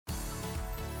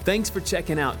Thanks for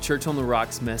checking out Church on the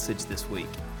Rock's message this week.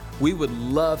 We would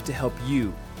love to help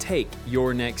you take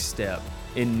your next step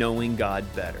in knowing God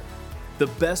better. The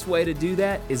best way to do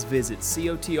that is visit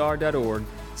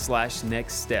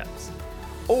cotr.org/nextsteps.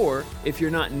 Or if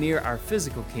you're not near our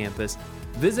physical campus,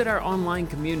 visit our online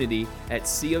community at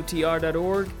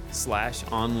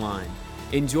cotr.org/online.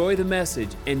 Enjoy the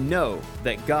message and know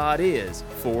that God is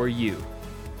for you.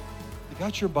 You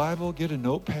got your Bible, get a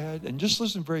notepad, and just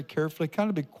listen very carefully. Kind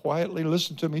of be quietly.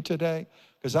 Listen to me today,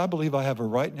 because I believe I have a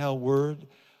right now word.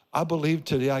 I believe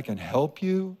today I can help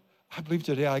you. I believe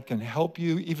today I can help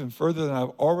you even further than I've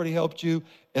already helped you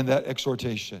in that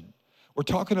exhortation. We're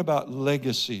talking about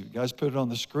legacy. You guys put it on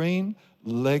the screen,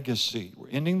 legacy. We're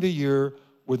ending the year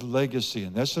with legacy,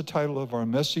 and that's the title of our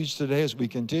message today as we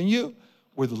continue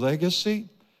with legacy.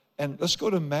 And let's go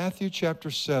to Matthew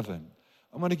chapter 7.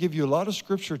 I'm going to give you a lot of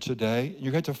scripture today.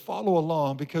 You're going to follow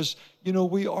along because, you know,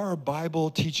 we are a Bible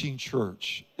teaching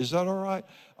church. Is that all right?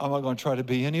 I'm not going to try to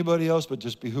be anybody else, but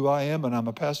just be who I am, and I'm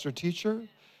a pastor teacher.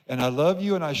 And I love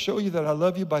you, and I show you that I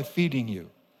love you by feeding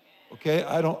you. Okay?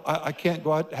 I can't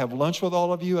go out and have lunch with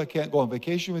all of you. I can't go on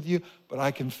vacation with you, but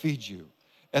I can feed you.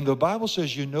 And the Bible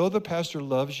says, you know the pastor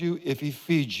loves you if he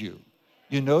feeds you.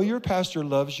 You know your pastor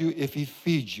loves you if he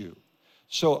feeds you.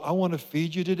 So I want to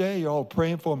feed you today. You're all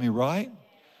praying for me, right?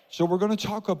 So we're going to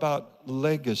talk about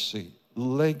legacy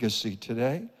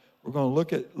today. We're going to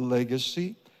look at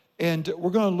legacy. And we're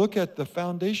going to look at the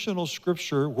foundational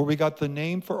scripture where we got the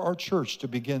name for our church to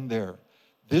begin there.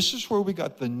 This is where we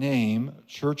got the name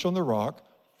Church on the Rock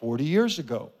 40 years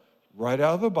ago, right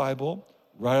out of the Bible,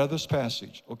 right out of this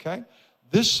passage, okay?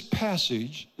 This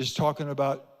passage is talking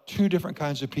about two different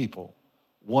kinds of people.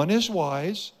 One is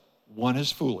wise, one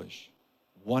is foolish.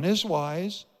 One is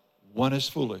wise, one is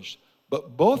foolish.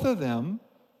 But both of them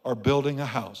are building a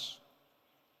house.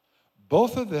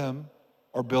 Both of them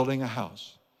are building a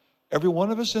house. Every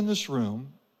one of us in this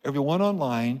room, everyone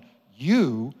online,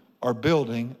 you are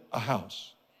building a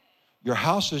house. Your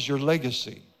house is your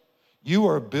legacy. You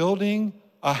are building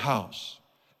a house.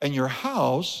 And your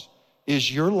house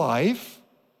is your life.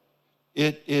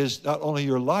 It is not only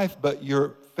your life, but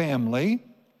your family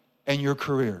and your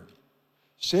career.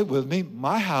 Say it with me.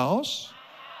 My house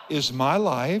is my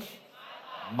life,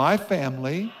 my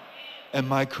family, and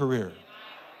my career.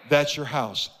 That's your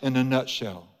house in a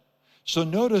nutshell. So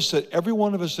notice that every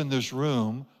one of us in this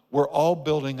room, we're all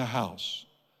building a house.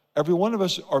 Every one of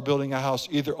us are building a house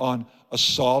either on a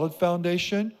solid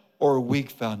foundation or a weak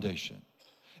foundation.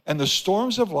 And the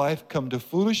storms of life come to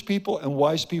foolish people and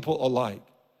wise people alike.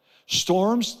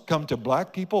 Storms come to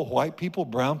black people, white people,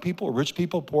 brown people, rich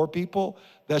people, poor people.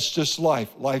 That's just life.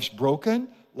 Life's broken.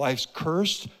 Life's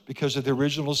cursed because of the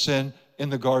original sin in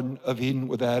the Garden of Eden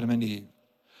with Adam and Eve.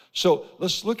 So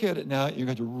let's look at it now. You're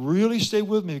going to really stay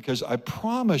with me because I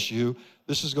promise you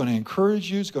this is going to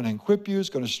encourage you, it's going to equip you, it's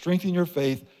going to strengthen your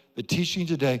faith, the teaching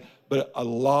today, but a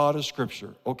lot of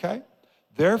scripture, okay?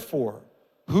 Therefore,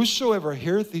 whosoever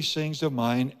heareth these things of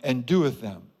mine and doeth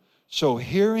them. So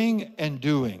hearing and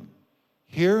doing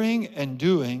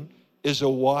is a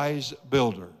wise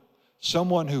builder.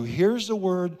 Someone who hears the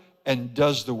word and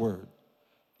does the word.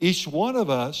 Each one of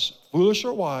us, foolish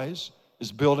or wise,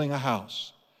 is building a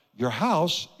house. Your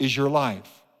house is your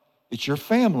life. It's your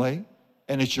family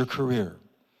and it's your career.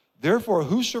 Therefore,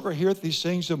 whosoever heareth these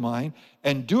things of mine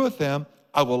and doeth them,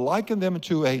 I will liken them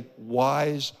unto a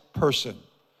wise person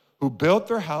who built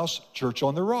their house, Church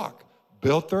on the Rock,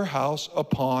 built their house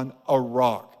upon a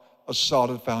rock, a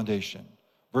solid foundation.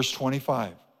 Verse 25.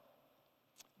 You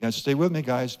gotta stay with me,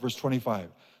 guys. Verse 25.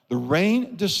 The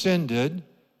rain descended,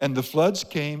 and the floods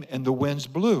came, and the winds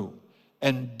blew,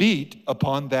 and beat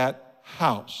upon that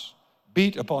house.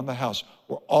 Beat upon the house.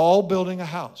 We're all building a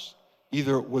house,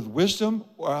 either with wisdom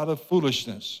or out of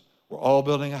foolishness. We're all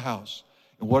building a house.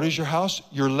 And what is your house?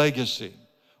 Your legacy.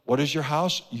 What is your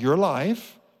house? Your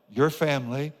life, your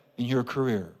family, and your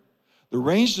career. The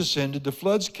rains descended, the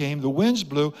floods came, the winds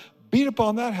blew, beat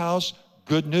upon that house.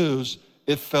 Good news,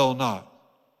 it fell not.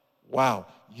 Wow.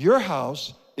 Your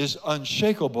house is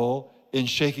unshakable in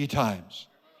shaky times.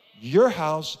 Your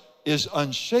house is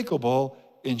unshakable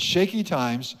in shaky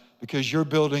times because you're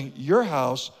building your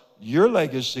house, your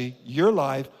legacy, your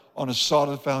life on a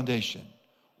solid foundation.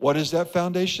 What is that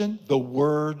foundation? The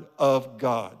Word of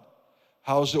God.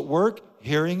 How does it work?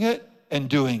 Hearing it and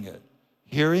doing it.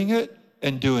 Hearing it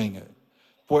and doing it.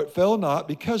 For it fell not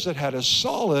because it had a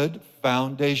solid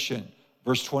foundation.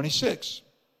 Verse 26.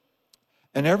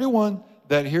 And everyone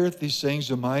that heareth these things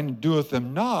of mine and doeth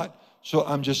them not, so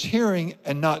I'm just hearing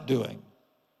and not doing.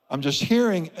 I'm just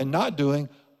hearing and not doing,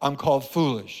 I'm called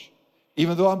foolish.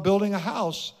 Even though I'm building a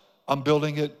house, I'm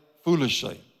building it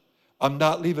foolishly. I'm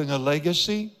not leaving a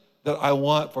legacy that I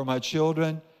want for my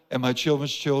children and my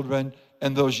children's children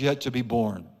and those yet to be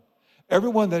born.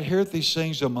 Everyone that heareth these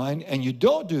things of mine and you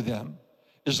don't do them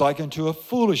is like unto a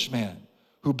foolish man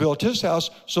who built his house.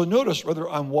 So notice, whether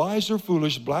I'm wise or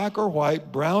foolish, black or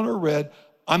white, brown or red,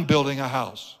 I'm building a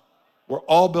house. We're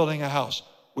all building a house.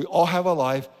 We all have a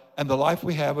life, and the life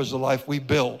we have is the life we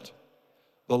built.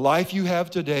 The life you have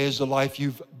today is the life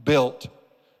you've built.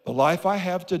 The life I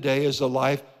have today is the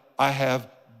life I have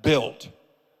built.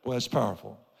 Boy, that's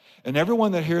powerful. And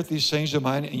everyone that heareth these things of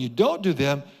mine and you don't do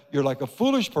them, you're like a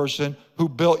foolish person who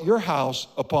built your house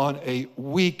upon a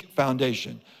weak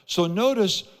foundation. So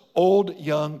notice, old,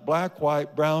 young, black,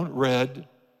 white, brown, red,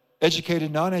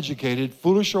 educated, non-educated,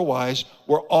 foolish or wise,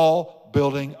 we're all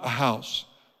building a house.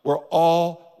 We're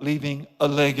all leaving a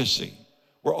legacy.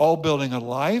 We're all building a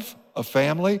life, a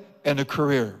family, and a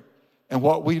career. And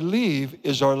what we leave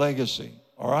is our legacy,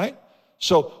 all right?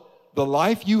 So the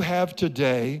life you have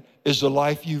today is the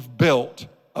life you've built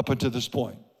up until this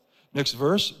point. Next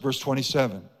verse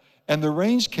 27. And the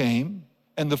rains came,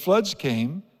 and the floods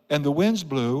came, and the winds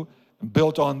blew, and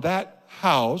built on that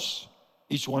house.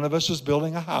 Each one of us is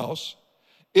building a house.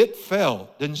 It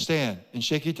fell, didn't stand. In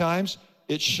shaky times,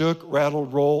 it shook,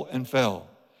 rattled, rolled, and fell.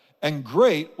 And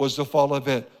great was the fall of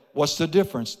it. What's the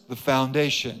difference? The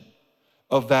foundation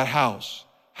of that house,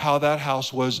 how that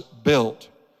house was built,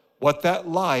 what that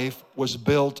life was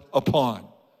built upon,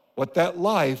 what that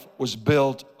life was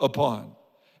built upon.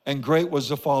 And great was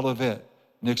the fall of it.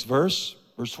 Next verse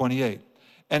 28.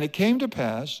 And it came to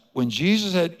pass, when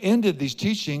Jesus had ended these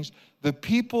teachings, the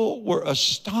people were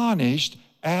astonished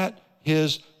at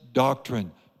his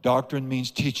doctrine. Doctrine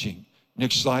means teaching.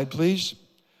 Next slide, please.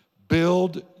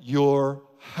 Build your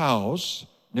house.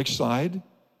 Next slide.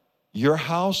 Your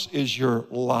house is your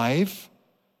life,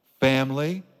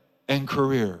 family, and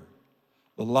career.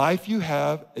 The life you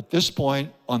have at this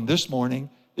point on this morning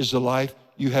is the life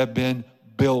you have been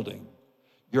building.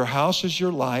 Your house is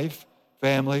your life,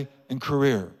 family, and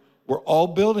career. We're all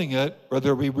building it,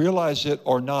 whether we realize it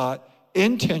or not,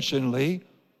 intentionally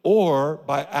or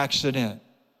by accident.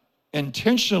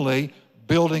 Intentionally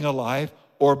building a life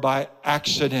or by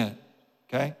accident,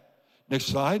 okay? Next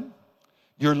slide.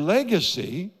 Your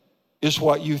legacy is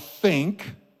what you think,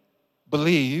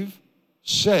 believe,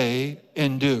 say,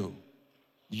 and do.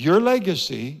 Your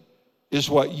legacy is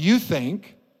what you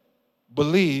think,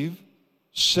 believe,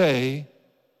 say,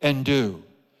 and do.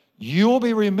 You will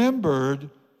be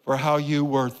remembered for how you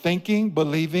were thinking,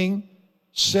 believing,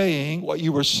 saying, what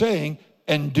you were saying,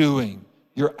 and doing.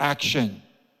 Your action,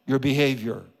 your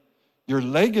behavior. Your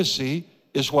legacy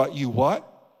is what you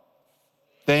what?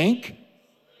 Think,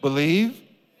 believe,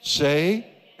 say,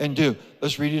 and do.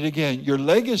 Let's read it again. Your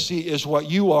legacy is what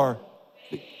you are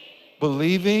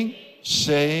believing,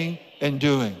 saying, and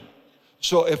doing.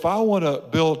 So if I want to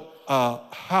build a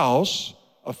house,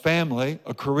 a family,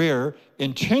 a career,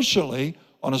 intentionally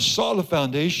on a solid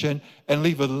foundation and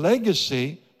leave a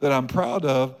legacy that I'm proud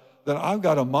of, then I've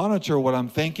got to monitor what I'm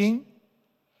thinking,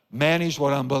 manage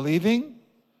what I'm believing,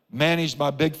 manage my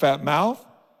big fat mouth,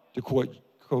 to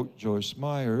quote Joyce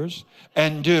Myers,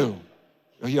 and do.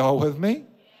 Are you all with me?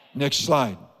 Next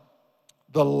slide.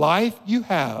 The life you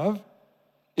have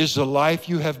is the life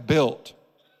you have built.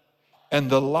 And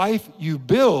the life you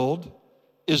build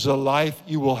is the life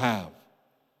you will have.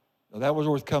 Now that was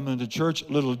worth coming to church, a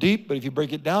little deep, but if you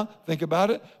break it down, think about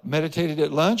it, meditate it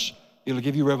at lunch, it'll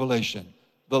give you revelation.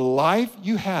 The life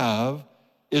you have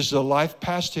is the life,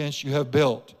 past tense, you have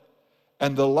built.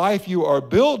 And the life you are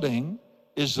building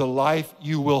is the life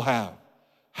you will have.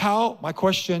 How, my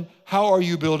question, how are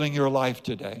you building your life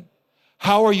today?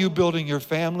 How are you building your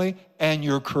family and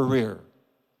your career?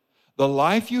 The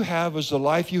life you have is the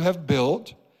life you have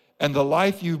built, and the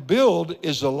life you build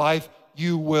is the life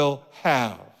you will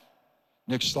have.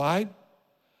 Next slide.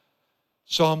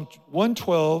 Psalm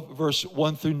 112, verse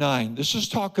 1 through 9. This is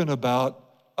talking about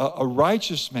a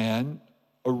righteous man,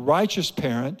 a righteous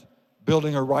parent,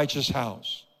 building a righteous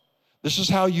house. This is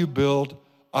how you build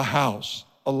a house,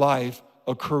 a life,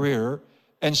 a career,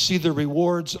 and see the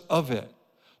rewards of it.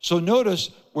 So notice,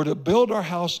 we're to build our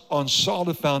house on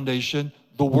solid foundation,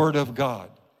 the Word of God.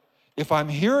 If I'm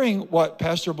hearing what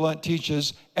Pastor Blunt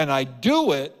teaches and I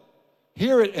do it,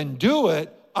 hear it and do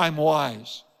it, I'm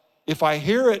wise. If I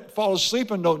hear it, fall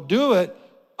asleep and don't do it,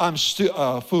 I'm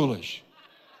foolish.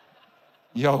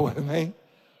 Y'all with me?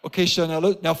 Okay, so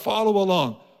now follow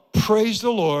along. Praise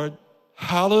the Lord.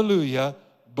 Hallelujah.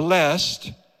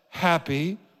 Blessed,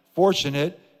 happy,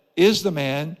 fortunate is the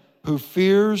man who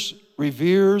fears,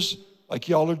 reveres, like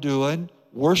y'all are doing,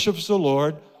 worships the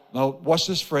Lord, Now, watch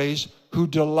this phrase, who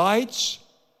delights,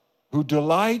 who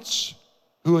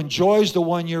enjoys the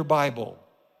one-year Bible,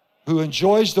 who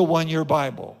enjoys the one-year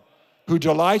Bible, who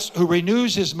delights, who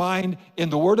renews his mind in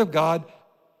the Word of God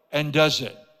and does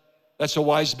it. That's a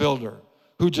wise builder.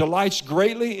 Who delights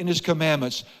greatly in his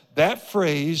commandments. That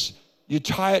phrase, you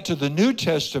tie it to the New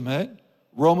Testament,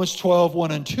 Romans 12,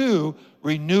 1 and 2,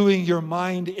 renewing your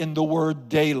mind in the Word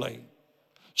daily.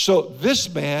 So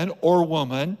this man or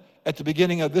woman at the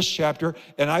beginning of this chapter,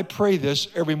 and I pray this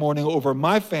every morning over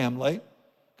my family,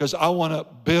 because I want to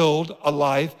build a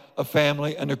life, a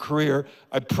family, and a career.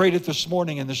 I prayed it this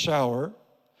morning in the shower.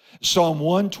 Psalm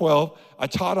 112, I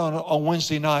taught on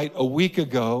Wednesday night a week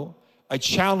ago. I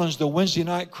challenged the Wednesday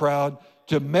night crowd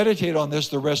to meditate on this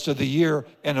the rest of the year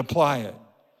and apply it.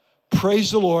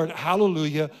 Praise the Lord,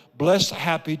 hallelujah, blessed,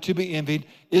 happy, to be envied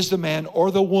is the man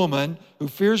or the woman who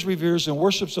fears, reveres, and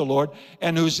worships the Lord,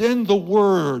 and who's in the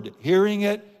Word, hearing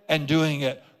it and doing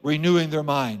it, renewing their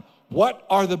mind. What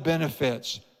are the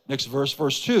benefits? Next verse,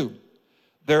 verse 2.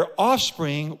 Their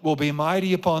offspring will be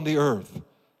mighty upon the earth.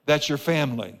 That's your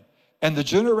family. And the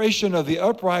generation of the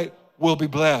upright will be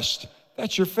blessed.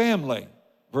 That's your family.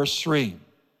 Verse 3.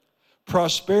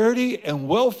 Prosperity and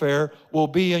welfare will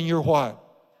be in your what?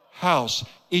 House.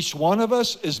 Each one of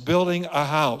us is building a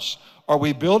house. Are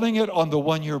we building it on the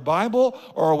one-year Bible,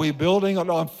 or are we building it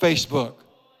on Facebook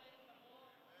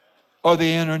or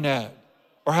the internet,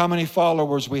 or how many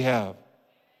followers we have,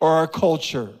 or our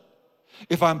culture?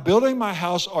 If I'm building my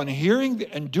house on hearing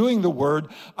and doing the Word,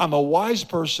 I'm a wise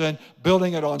person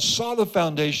building it on solid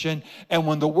foundation. And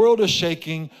when the world is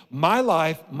shaking, my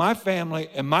life, my family,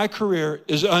 and my career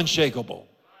is unshakable.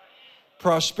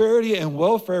 Prosperity and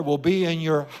welfare will be in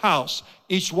your house.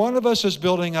 Each one of us is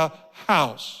building a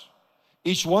house.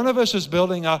 Each one of us is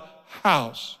building a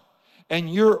house.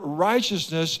 And your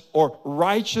righteousness or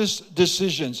righteous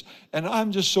decisions. And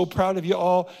I'm just so proud of you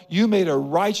all. You made a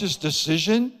righteous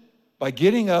decision by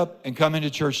getting up and coming to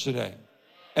church today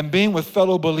and being with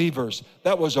fellow believers.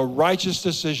 That was a righteous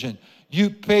decision.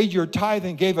 You paid your tithe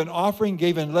and gave an offering,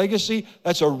 gave in legacy.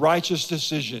 That's a righteous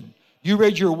decision. You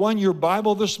read your one-year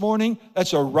Bible this morning.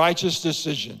 That's a righteous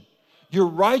decision. Your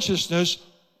righteousness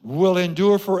will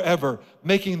endure forever.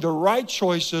 Making the right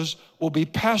choices will be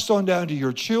passed on down to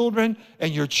your children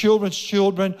and your children's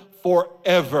children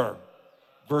forever.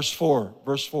 Verse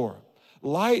 4.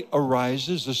 Light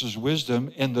arises, this is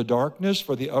wisdom, in the darkness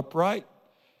for the upright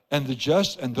and the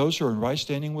just and those who are in right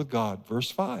standing with God. Verse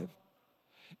 5.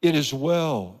 It is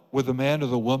well with the man or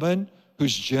the woman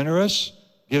who's generous,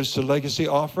 gives the legacy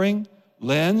offering,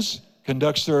 lends,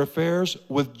 conducts their affairs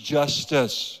with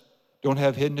justice. Don't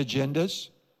have hidden agendas,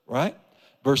 right?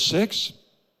 Verse 6,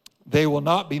 they will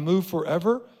not be moved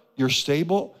forever. You're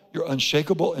stable, you're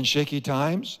unshakable in shaky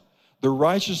times. The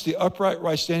righteous, the upright,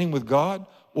 right standing with God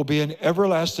will be an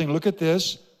everlasting, look at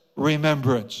this,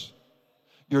 remembrance.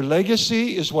 Your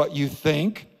legacy is what you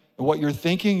think, and what you're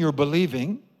thinking you're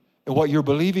believing, and what you're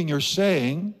believing you're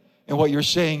saying, and what you're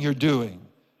saying you're doing.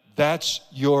 That's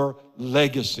your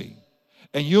legacy.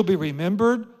 And you'll be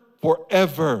remembered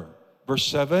forever. Verse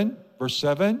 7,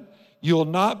 you'll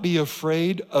not be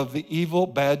afraid of the evil,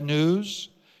 bad news.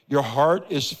 Your heart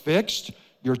is fixed.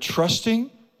 You're trusting.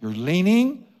 You're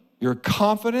leaning. You're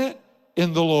confident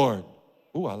in the Lord.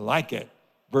 Ooh, I like it.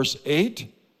 Verse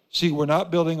 8, see, we're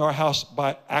not building our house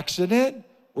by accident.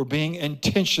 We're being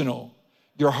intentional.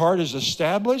 Your heart is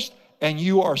established and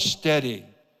you are steady.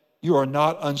 You are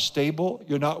not unstable.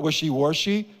 You're not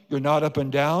wishy-washy. You're not up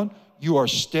and down. You are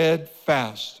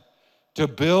steadfast. To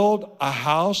build a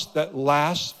house that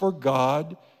lasts for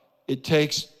God, it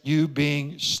takes you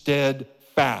being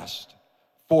steadfast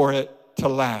for it to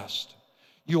last.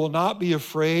 You will not be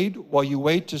afraid while you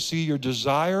wait to see your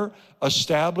desire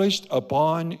established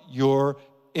upon your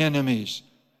enemies.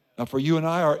 Now, for you and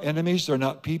I, our enemies, they're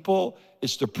not people.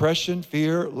 It's depression,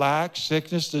 fear, lack,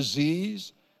 sickness,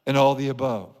 disease, and all the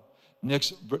above.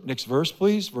 Next verse,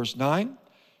 please, verse 9.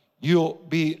 You'll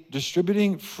be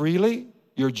distributing freely.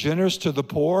 You're generous to the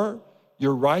poor.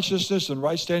 Your righteousness and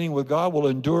right standing with God will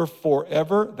endure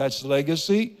forever. That's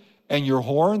legacy. And your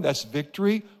horn, that's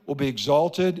victory, will be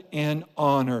exalted in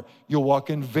honor. You'll walk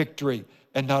in victory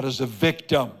and not as a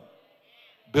victim.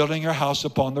 Building your house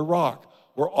upon the rock.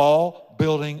 We're all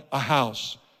building a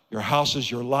house. Your house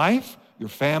is your life, your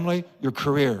family, your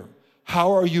career.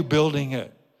 How are you building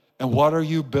it? And what are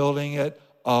you building it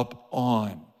up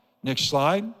on? Next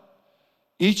slide.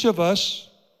 Each of us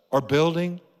are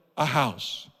building a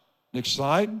house. Next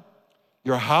slide.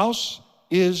 Your house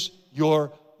is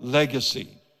your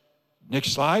legacy.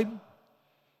 Next slide.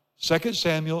 2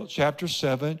 Samuel chapter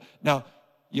 7. Now,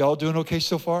 y'all doing okay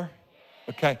so far?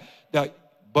 Okay, now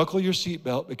buckle your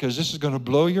seatbelt because this is going to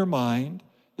blow your mind.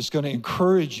 It's going to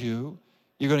encourage you.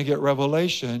 You're going to get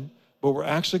revelation, but we're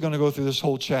actually going to go through this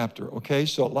whole chapter, okay?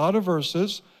 So a lot of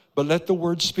verses, but let the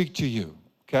word speak to you,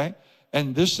 okay?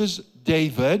 And this is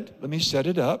David. Let me set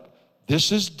it up.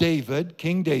 This is David,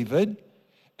 King David.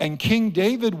 And King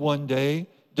David one day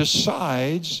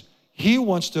decides he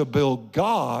wants to build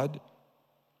God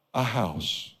a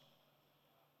house.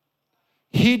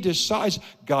 He decides.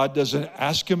 God doesn't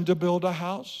ask him to build a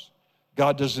house.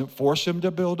 God doesn't force him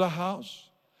to build a house.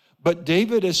 But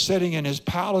David is sitting in his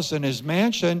palace, in his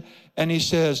mansion, and he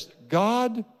says,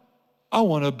 God, I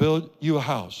want to build you a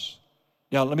house.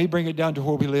 Now, let me bring it down to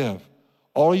where we live.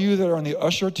 All of you that are on the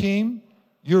usher team,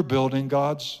 you're building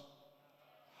God's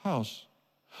house.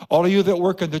 All of you that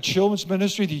work in the children's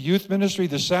ministry, the youth ministry,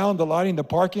 the sound, the lighting, the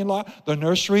parking lot, the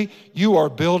nursery, you are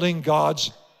building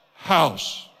God's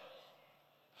house.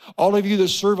 All of you that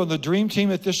serve on the dream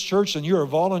team at this church and you're a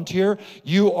volunteer,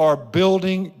 you are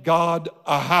building God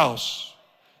a house.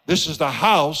 This is the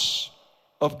house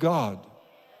of God.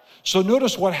 So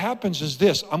notice what happens is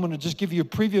this. I'm going to just give you a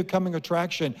preview of coming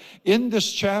attraction. In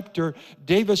this chapter,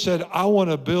 David said, I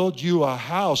want to build you a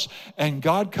house. And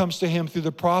God comes to him through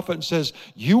the prophet and says,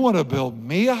 you want to build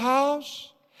me a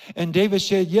house? And David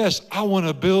said, yes, I want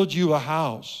to build you a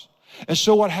house. And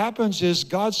so what happens is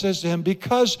God says to him,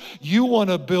 because you want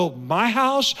to build my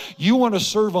house, you want to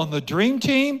serve on the dream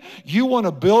team, you want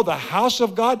to build the house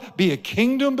of God, be a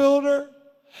kingdom builder,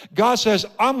 God says,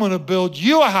 I'm going to build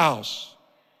you a house.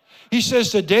 He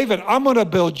says to David, I'm going to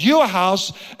build you a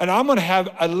house, and I'm going to have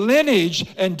a lineage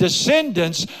and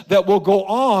descendants that will go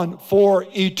on for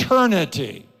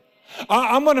eternity.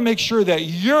 I'm going to make sure that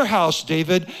your house,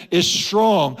 David, is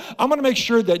strong. I'm going to make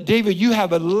sure that, David, you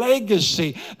have a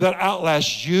legacy that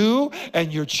outlasts you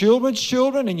and your children's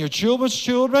children and your children's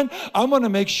children. I'm going to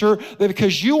make sure that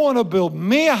because you want to build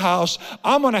me a house,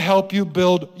 I'm going to help you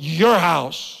build your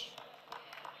house.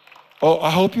 Oh,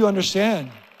 I hope you understand.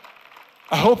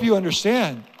 I hope you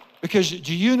understand. Because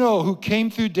do you know who came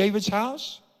through David's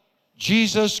house?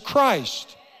 Jesus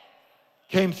Christ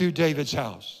came through David's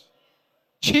house.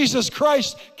 Jesus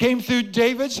Christ came through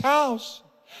David's house.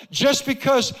 Just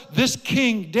because this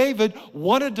King David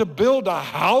wanted to build a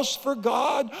house for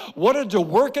God, wanted to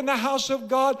work in the house of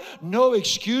God, no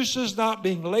excuses, not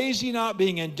being lazy, not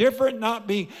being indifferent, not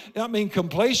being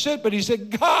complacent, but he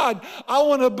said, God, I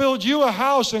want to build you a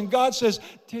house. And God says,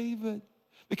 David,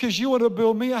 because you want to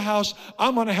build me a house,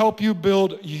 I'm going to help you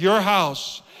build your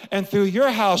house. And through your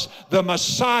house, the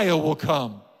Messiah will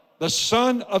come, the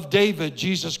Son of David,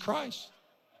 Jesus Christ.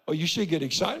 Oh, you should get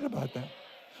excited about that.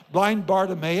 Blind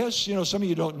Bartimaeus, some of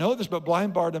you don't know this, but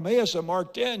blind Bartimaeus in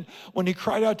Mark 10, when he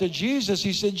cried out to Jesus,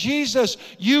 he said, Jesus,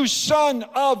 you Son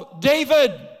of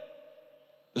David.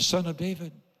 The Son of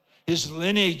David, his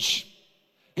lineage,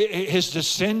 his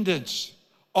descendants,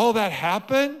 all that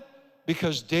happened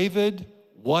because David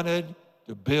wanted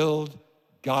to build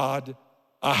God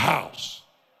a house.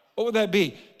 What would that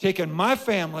be? Taking my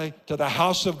family to the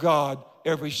house of God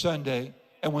every Sunday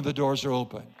and when the doors are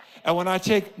open. And when I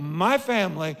take my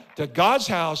family to God's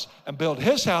house and build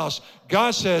his house,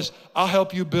 God says, I'll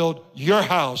help you build your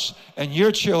house and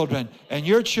your children and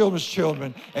your children's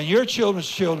children and your children's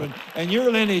children and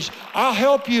your lineage. I'll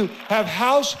help you have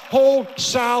household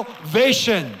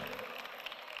salvation.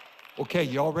 Okay,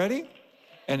 y'all ready?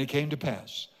 And it came to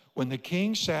pass when the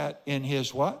king sat in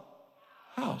his what?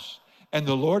 House. And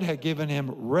the Lord had given him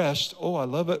rest, oh, I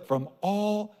love it, from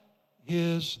all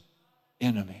his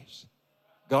enemies.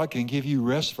 God can give you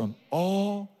rest from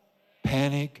all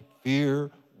panic,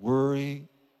 fear, worry,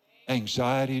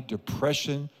 anxiety,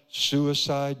 depression,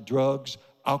 suicide, drugs,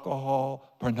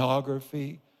 alcohol,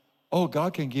 pornography. Oh,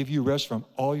 God can give you rest from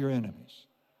all your enemies.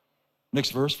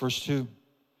 Next verse, verse 2.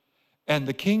 And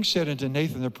the king said unto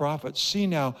Nathan the prophet, see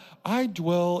now, I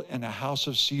dwell in a house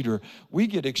of cedar. We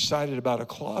get excited about a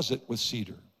closet with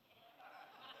cedar.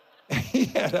 He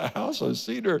had a house of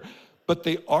cedar, but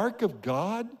the ark of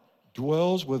God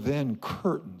dwells within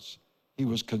curtains. He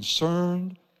was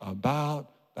concerned about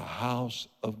the house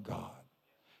of God.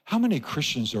 How many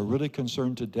Christians are really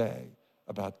concerned today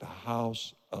about the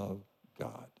house of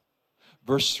God?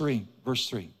 Verse 3.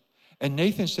 And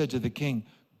Nathan said to the king,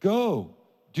 go,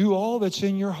 do all that's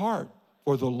in your heart,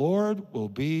 for the Lord will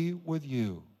be with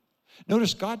you.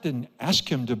 Notice God didn't ask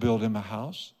him to build him a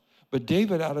house, but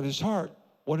David out of his heart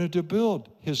wanted to build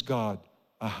his God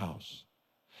a house.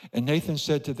 And Nathan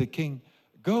said to the king,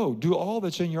 go, do all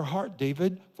that's in your heart,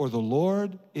 David, for the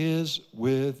Lord is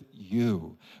with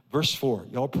you. Verse 4,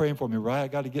 y'all praying for me, right? I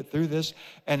got to get through this.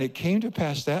 And it came to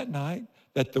pass that night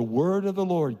that the word of the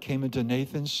Lord came into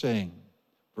Nathan saying,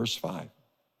 Verse 5.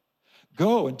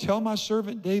 Go and tell my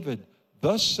servant David,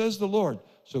 thus says the Lord.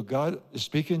 So God is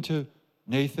speaking to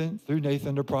Nathan, through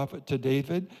Nathan the prophet, to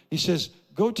David. He says,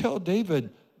 go tell David,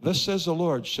 thus says the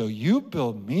Lord, shall you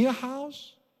build me a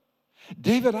house?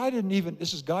 David,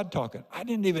 this is God talking, I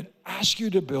didn't even ask you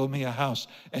to build me a house.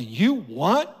 And you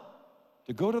want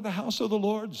to go to the house of the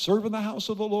Lord, serve in the house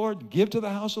of the Lord, give to the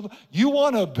house of the Lord? You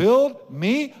want to build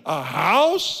me a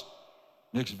house?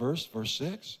 Next verse, verse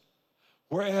 6.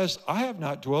 Whereas I have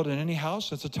not dwelt in any house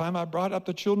since the time I brought up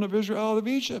the children of Israel out of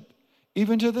Egypt,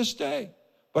 even to this day,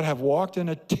 but have walked in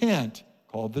a tent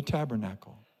called the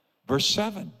tabernacle. Verse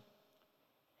 7.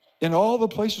 In all the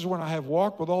places where I have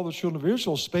walked with all the children of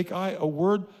Israel, spake I a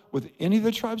word with any of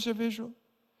the tribes of Israel,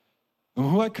 and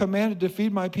whom I commanded to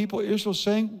feed my people Israel,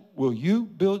 saying, will you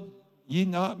build ye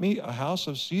not me a house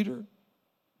of cedar?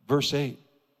 Verse 8.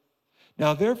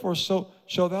 Now therefore so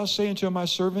shalt thou say unto my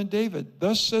servant David,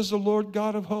 thus says the Lord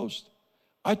God of hosts,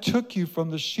 I took you from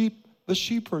the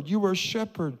shepherd. You were a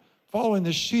shepherd following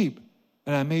the sheep,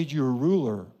 and I made you a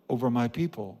ruler over my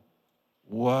people.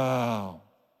 Wow.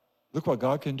 Look what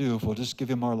God can do if we'll just give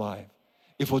him our life.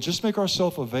 If we'll just make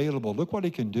ourselves available, look what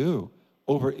he can do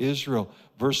over Israel.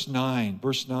 Verse 9.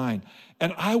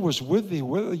 And I was with thee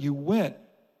whither you went,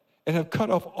 and have cut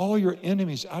off all your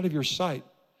enemies out of your sight,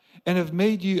 and have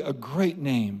made you a great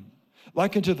name,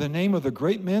 like unto the name of the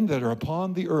great men that are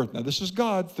upon the earth. Now this is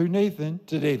God through Nathan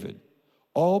to David.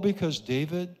 All because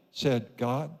David said,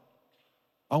 God,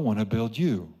 I want to build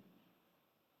you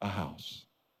a house.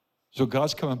 So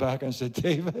God's coming back and said,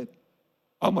 David,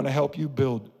 I'm going to help you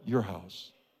build your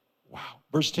house. Wow.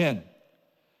 Verse 10.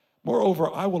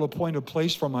 Moreover, I will appoint a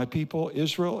place for my people,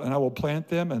 Israel, and I will plant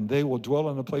them, and they will dwell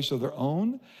in a place of their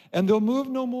own, and they'll move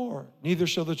no more. Neither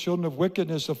shall the children of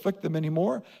wickedness afflict them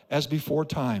anymore, as before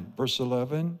time. Verse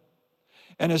 11.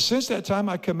 And as since that time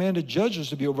I commanded judges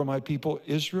to be over my people,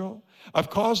 Israel, I've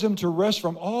caused them to rest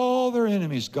from all their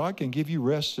enemies. God can give you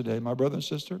rest today, my brother and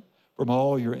sister, from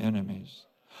all your enemies.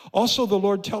 Also the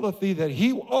Lord telleth thee that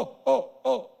he, wow.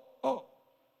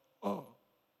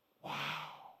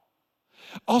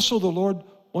 Also the Lord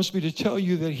wants me to tell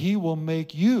you that he will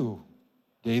make you,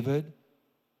 David,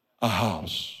 a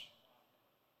house.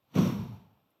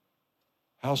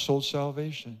 Household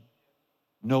salvation.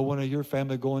 No one of your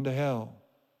family going to hell.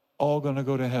 All going to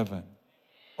go to heaven.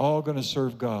 All going to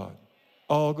serve God.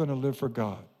 All going to live for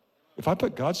God. If I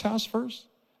put God's house first,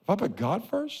 if I put God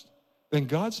first, then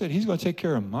God said he's going to take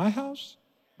care of my house,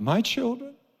 my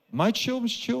children, my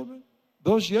children's children,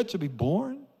 those yet to be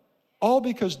born, all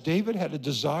because David had a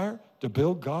desire to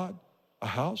build God a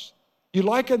house. You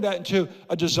liken that into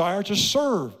a desire to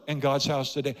serve in God's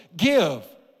house today. Give,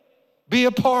 be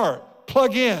a part,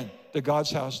 plug in to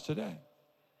God's house today.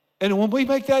 And when we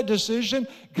make that decision,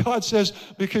 God says,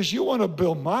 because you want to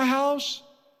build my house,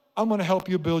 I'm going to help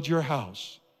you build your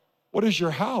house. What is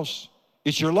your house?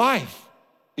 It's your life.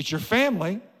 It's your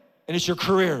family, and it's your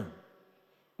career.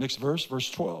 Next verse, verse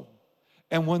 12.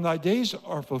 And when thy days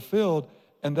are fulfilled,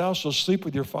 and thou shalt sleep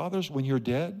with your fathers when you're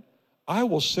dead, I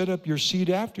will set up your seed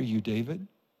after you, David,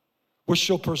 which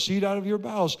shall proceed out of your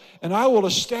bowels, and I will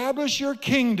establish your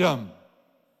kingdom,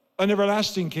 an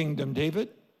everlasting kingdom, David.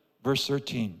 Verse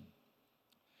 13.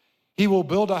 He will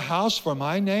build a house for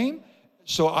my name,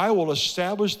 so I will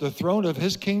establish the throne of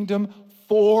his kingdom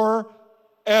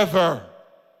forever.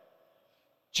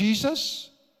 Jesus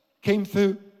came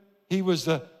through, he was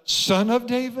the son of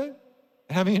David.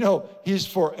 How many know he's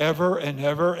forever and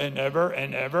ever and ever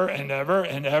and ever and ever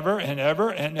and ever and ever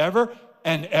and ever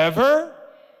and ever?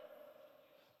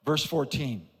 Verse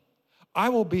 14, I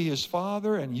will be his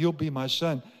father and you'll be my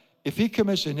son. If he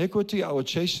commits iniquity, I will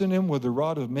chasten him with the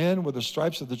rod of men, with the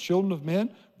stripes of the children of men.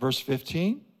 Verse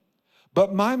 15,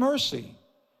 but my mercy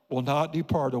will not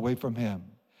depart away from him,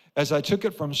 as I took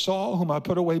it from Saul, whom I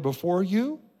put away before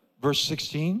you. Verse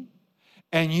 16,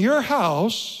 and your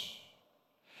house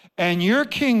and your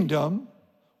kingdom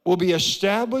will be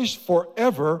established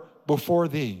forever before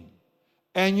thee.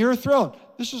 And your throne.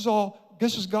 This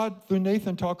is God through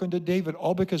Nathan talking to David,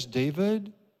 all because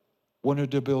David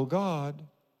wanted to build God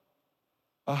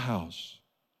a house.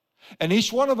 And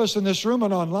each one of us in this room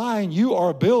and online, you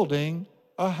are building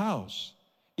a house,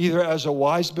 either as a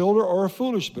wise builder or a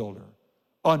foolish builder,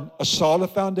 on a solid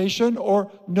foundation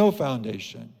or no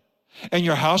foundation. And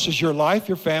your house is your life,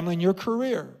 your family, and your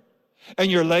career.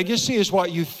 And your legacy is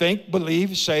what you think,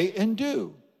 believe, say, and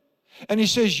do. And he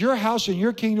says, your house and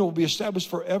your kingdom will be established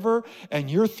forever, and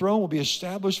your throne will be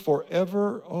established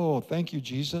forever. Oh, thank you,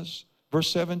 Jesus. Verse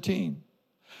 17.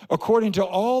 According to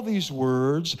all these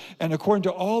words and according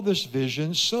to all this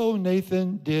vision, so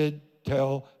Nathan did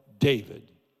tell David.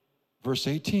 Verse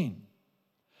 18.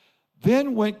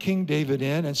 Then went King David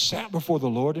in and sat before the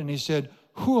Lord, and he said,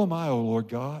 who am I, O Lord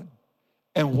God?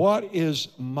 And what is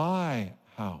my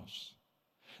house,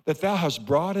 that thou hast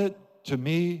brought it to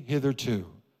me hitherto?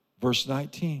 Verse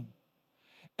 19.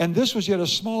 And this was yet a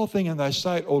small thing in thy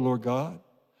sight, O Lord God,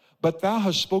 but thou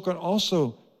hast spoken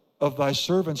also of thy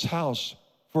servant's house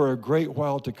for a great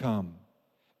while to come.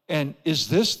 And is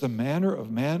this the manner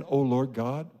of man, O Lord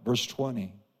God? Verse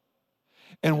 20.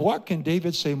 And what can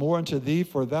David say more unto thee?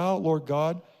 For thou, Lord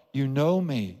God, you know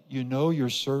me, you know your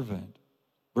servant.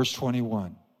 Verse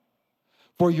 21.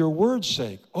 For your word's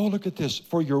sake, oh, look at this,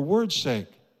 for your word's sake,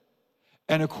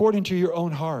 and according to your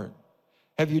own heart,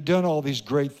 have you done all these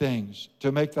great things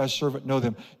to make thy servant know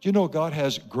them? Do you know God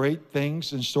has great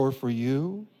things in store for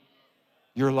you?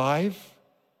 Your life,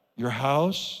 your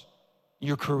house,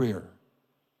 your career,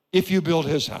 if you build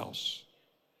his house.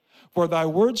 For thy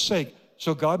word's sake,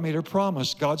 so God made a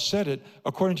promise. God said it,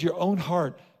 according to your own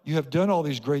heart, you have done all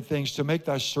these great things to make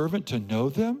thy servant to know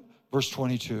them. Verse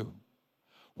 22.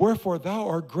 Wherefore thou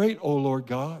art great, O Lord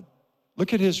God.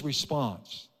 Look at his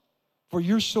response. For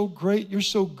you're so great, you're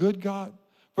so good, God.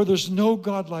 For there's no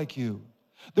God like you.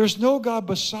 There's no God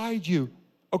beside you,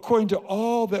 according to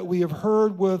all that we have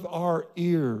heard with our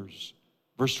ears.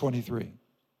 Verse 23.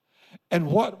 And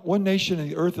what one nation in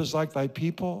the earth is like thy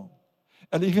people?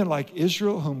 And even like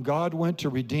Israel, whom God went to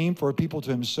redeem for a people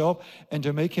to himself and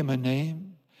to make him a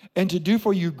name, and to do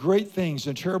for you great things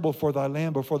and terrible for thy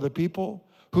land before the people,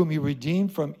 whom you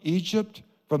redeemed from Egypt,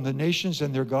 from the nations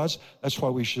and their gods. That's why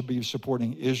we should be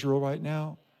supporting Israel right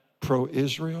now,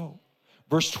 pro-Israel.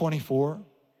 Verse 24,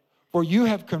 for you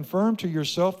have confirmed to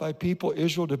yourself thy people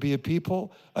Israel to be a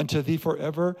people unto thee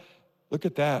forever. Look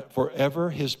at that, forever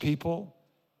his people.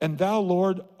 And thou,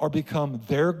 Lord, are become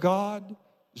their God.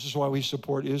 This is why we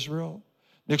support Israel.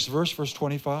 Next verse, verse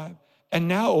 25. And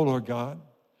now, O Lord God,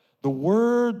 the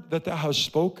word that thou hast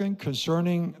spoken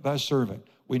concerning thy servant.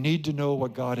 We need to know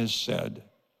what God has said.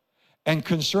 And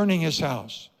concerning his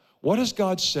house. What has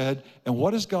God said, and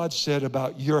what has God said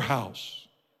about your house?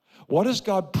 What has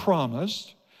God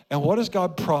promised, and what has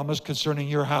God promised concerning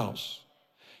your house?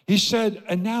 He said,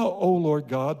 and now, O Lord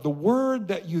God, the word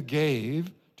that you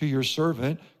gave to your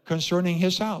servant concerning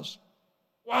his house.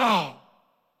 Wow.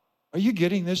 Are you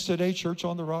getting this today, Church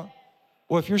on the Rock?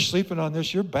 Well, if you're sleeping on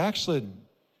this, you're backslidden.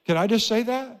 Can I just say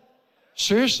that?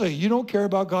 Seriously, you don't care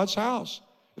about God's house.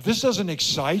 If this doesn't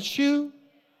excite you,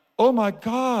 oh my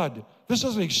God, this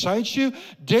doesn't excite you.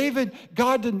 David,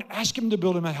 God didn't ask him to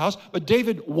build him a house, but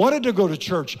David wanted to go to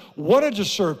church, wanted to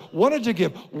serve, wanted to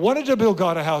give, wanted to build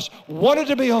God a house, wanted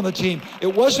to be on the team.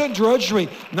 It wasn't drudgery,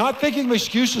 not thinking of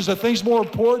excuses of things more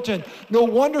important. No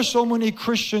wonder so many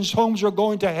Christians' homes are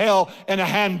going to hell in a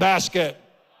handbasket.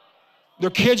 Their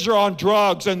kids are on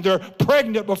drugs, and they're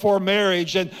pregnant before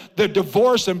marriage, and they're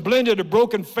divorced and blended and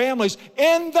broken families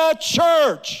in the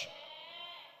church.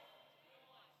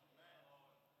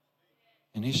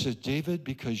 And he said, David,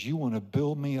 because you want to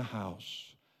build me a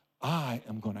house, I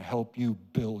am going to help you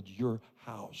build your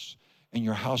house. And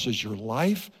your house is your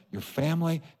life, your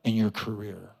family, and your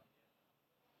career.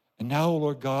 And now,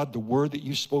 Lord God, the word that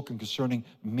you've spoken concerning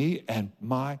me and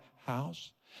my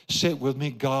house, say it with me,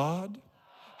 God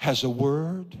has a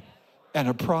word and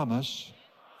a promise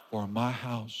for my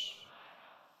house.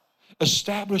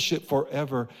 Establish it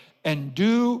forever and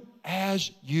do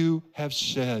as you have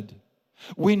said.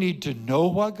 We need to know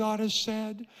what God has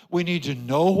said. We need to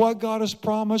know what God has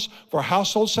promised for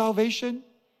household salvation,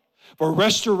 for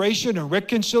restoration and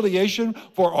reconciliation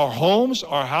for our homes,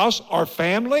 our house, our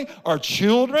family, our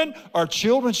children, our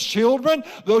children's children,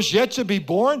 those yet to be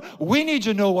born. We need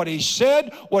to know what he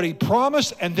said, what he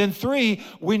promised, and then 3,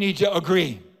 we need to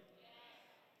agree.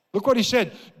 Look what he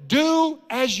said. Do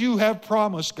as you have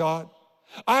promised, God.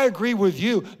 I agree with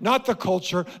you, not the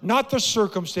culture, not the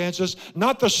circumstances,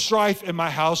 not the strife in my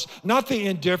house, not the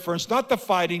indifference, not the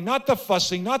fighting, not the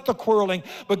fussing, not the quarreling,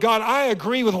 but God, I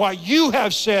agree with what you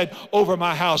have said over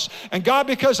my house. And God,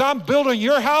 because I'm building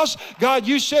your house, God,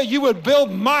 you said you would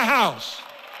build my house.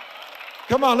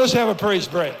 Come on, let's have a praise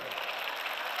break.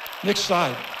 Next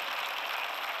slide.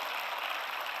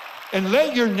 And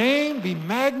let your name be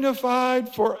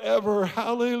magnified forever.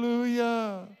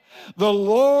 Hallelujah. The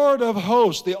Lord of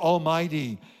hosts, the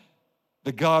Almighty,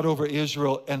 the God over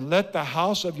Israel, and let the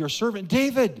house of your servant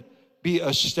David be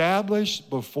established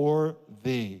before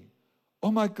thee. Oh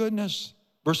my goodness.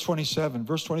 Verse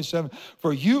 27,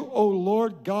 for you, O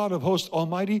Lord God of hosts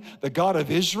Almighty, the God of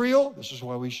Israel, this is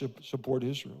why we should support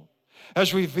Israel,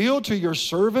 has revealed to your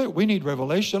servant, we need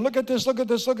revelation. Look at this,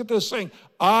 saying,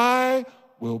 I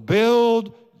will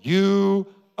build you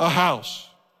a house.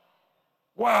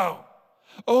 Wow.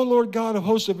 O Lord God of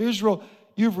hosts of Israel,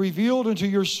 you've revealed unto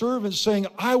your servant, saying,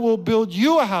 I will build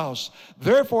you a house.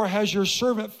 Therefore has your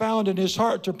servant found in his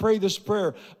heart to pray this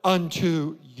prayer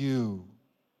unto you.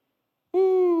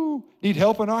 Woo! Need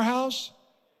help in our house?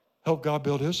 Help God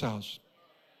build his house.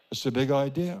 It's a big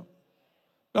idea.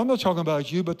 I'm not talking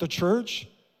about you, but the church.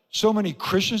 So many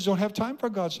Christians don't have time for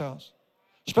God's house,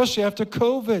 especially after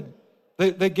COVID.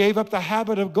 They gave up the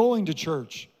habit of going to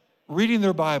church, reading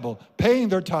their Bible, paying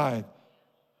their tithe,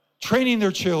 training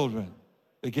their children.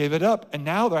 They gave it up, and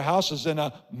now their house is in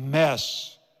a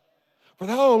mess. For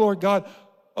thou, O Lord God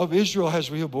of Israel,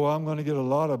 has revealed. Boy, I'm going to get a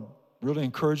lot of really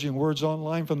encouraging words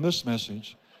online from this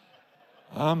message.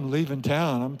 I'm leaving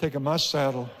town. I'm taking my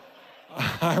saddle.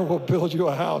 I will build you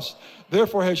a house.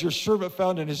 Therefore has your servant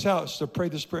found in his house to pray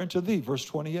this prayer unto thee. Verse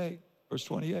 28. Verse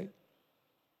 28.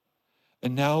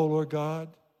 And now, O Lord God,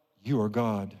 you are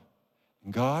God.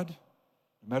 And God,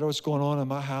 no matter what's going on in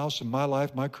my house, in my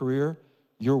life, my career,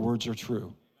 your words are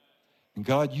true. And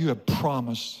God, you have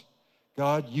promised.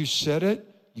 God, you said it.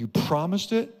 You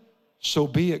promised it. So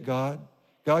be it, God.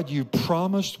 God, you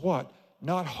promised what?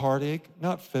 Not heartache,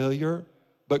 not failure,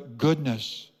 but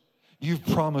goodness. You've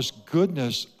promised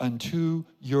goodness unto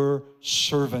your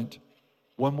servant.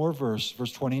 One more verse,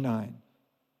 verse 29.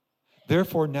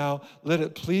 Therefore now let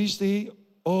it please thee,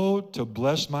 to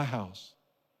bless my house.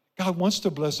 God wants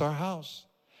to bless our house.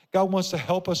 God wants to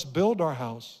help us build our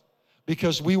house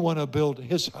because we want to build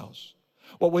his house.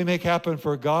 What we make happen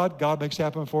for God, God makes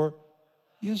happen for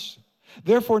yes.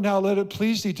 Therefore now let it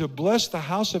please thee to bless the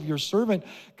house of your servant.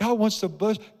 God wants to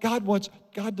bless. God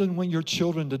doesn't want your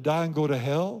children to die and go to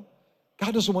hell.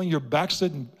 God doesn't want your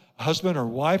backslidden husband or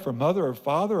wife or mother or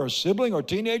father or sibling or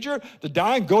teenager to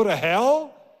die and go to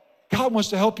hell. God wants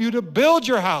to help you to build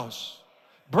your house.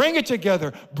 Bring it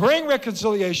together. Bring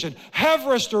reconciliation. Have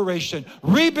restoration.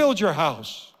 Rebuild your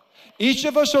house. Each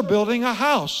of us are building a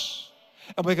house.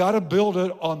 And we got to build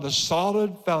it on the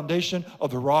solid foundation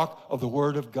of the rock of the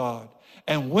Word of God.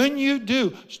 And when you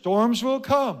do, storms will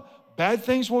come. Bad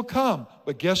things will come.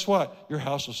 But guess what? Your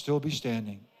house will still be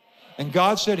standing. And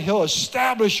God said he'll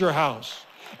establish your house.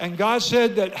 And God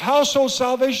said that household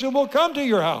salvation will come to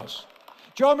your house.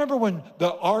 Do y'all remember when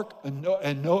the ark and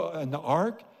the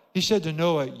ark? He said to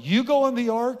Noah, you go in the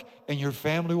ark and your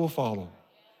family will follow.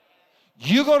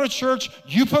 You go to church,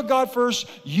 you put God first,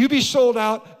 you be sold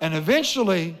out, and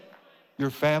eventually your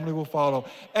family will follow.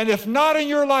 And if not in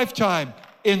your lifetime,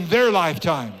 in their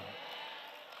lifetime.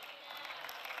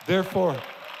 Therefore,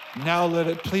 now let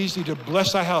it please thee to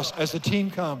bless thy house as the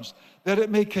team comes, that it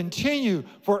may continue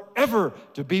forever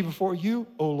to be before you,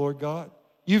 O Lord God.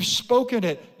 You've spoken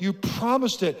it. You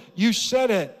promised it. You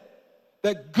said it,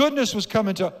 that goodness was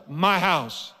coming to my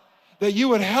house, that you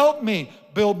would help me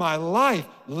build my life,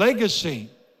 legacy,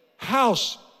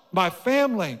 house, my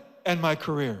family, and my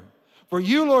career. For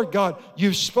you, Lord God,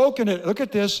 you've spoken it. Look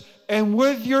at this. And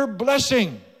with your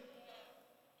blessing.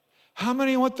 How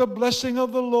many want the blessing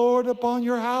of the Lord upon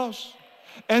your house?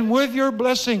 And with your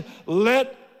blessing,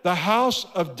 let the house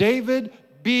of David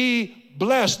be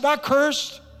blessed. Not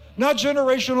cursed, not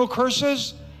generational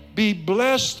curses. Be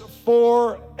blessed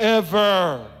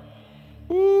forever.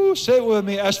 Ooh, say it with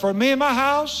me. As for me and my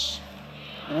house,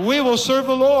 we will serve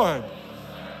the Lord.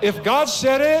 If God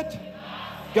said it,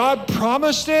 God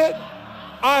promised it,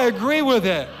 I agree with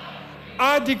it.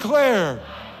 I declare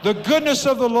the goodness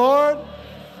of the Lord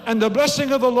and the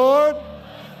blessing of the Lord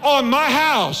on my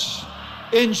house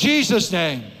in Jesus'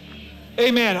 name.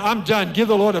 Amen. I'm done. Give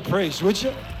the Lord a praise, would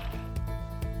you?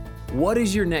 What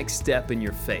is your next step in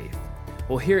your faith?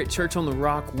 Well, here at Church on the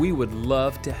Rock, we would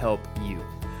love to help you.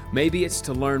 Maybe it's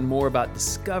to learn more about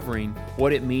discovering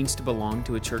what it means to belong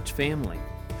to a church family,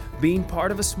 being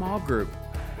part of a small group,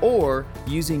 or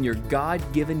using your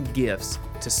God-given gifts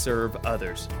to serve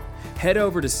others. Head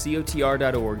over to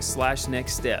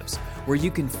cotr.org/nextsteps, where you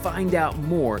can find out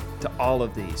more to all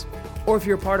of these. Or if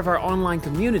you're a part of our online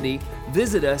community,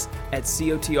 visit us at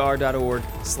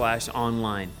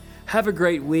cotr.org/online. Have a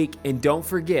great week, and don't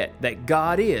forget that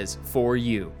God is for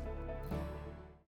you.